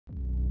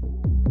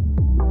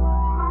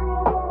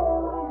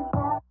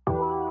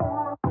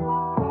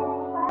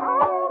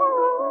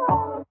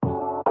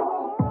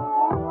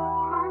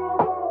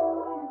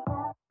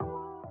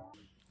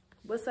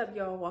What's up,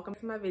 y'all? Welcome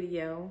to my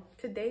video.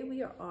 Today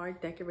we are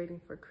decorating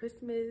for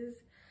Christmas.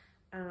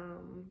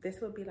 This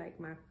will be like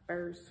my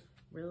first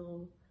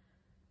real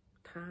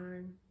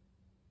time.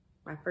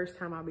 My first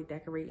time I'll be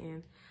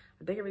decorating.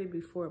 I decorated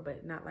before,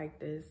 but not like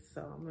this.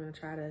 So I'm gonna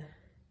try to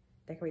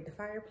decorate the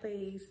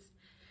fireplace,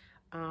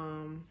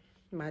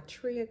 my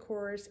tree, of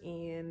course,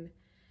 and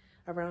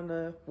around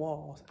the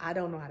walls. I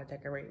don't know how to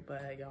decorate,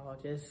 but y'all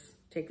just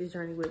take this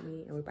journey with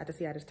me, and we're about to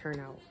see how this turn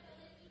out.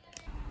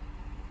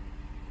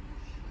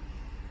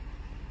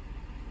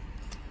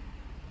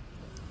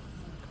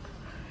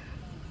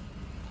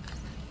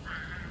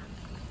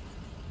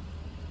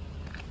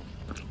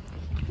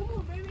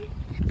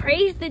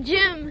 Praise the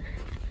gym.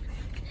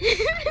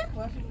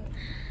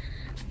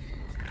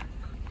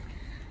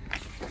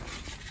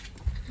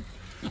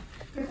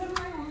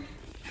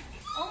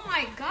 Oh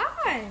my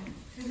God.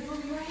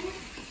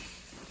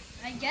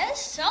 I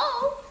guess so,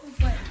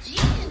 but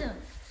Jesus.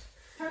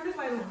 Turn this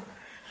light on.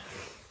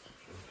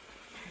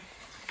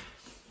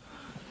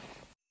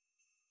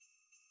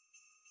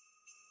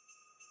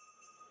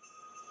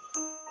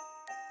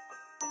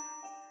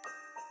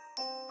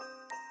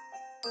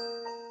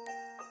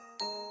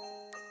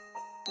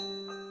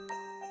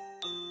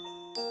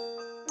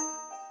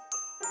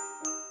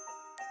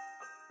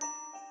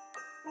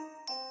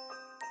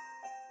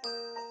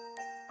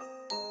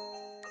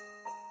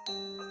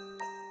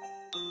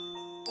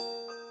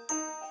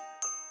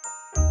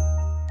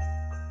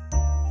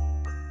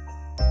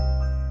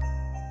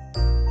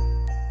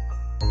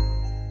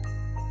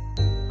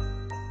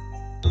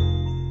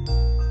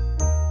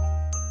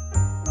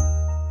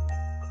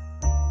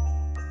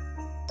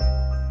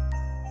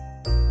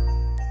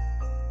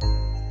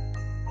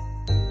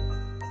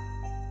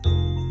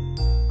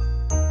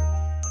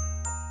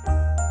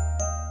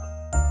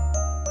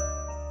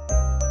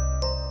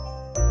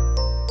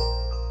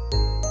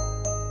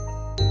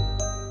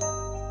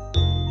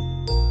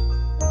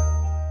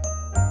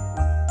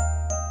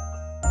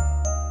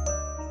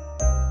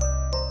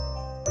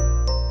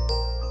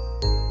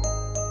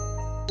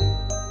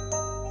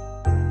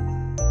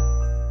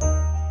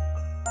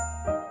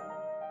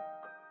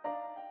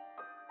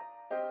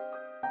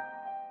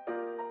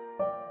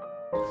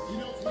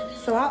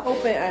 So I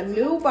opened a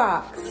new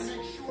box,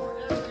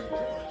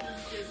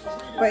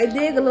 but it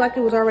did look like it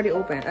was already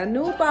open. A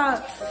new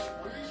box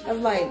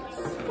of lights,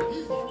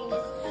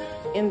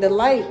 and the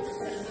lights,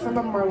 some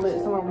of them are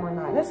lit, some of them are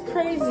not. That's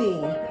crazy.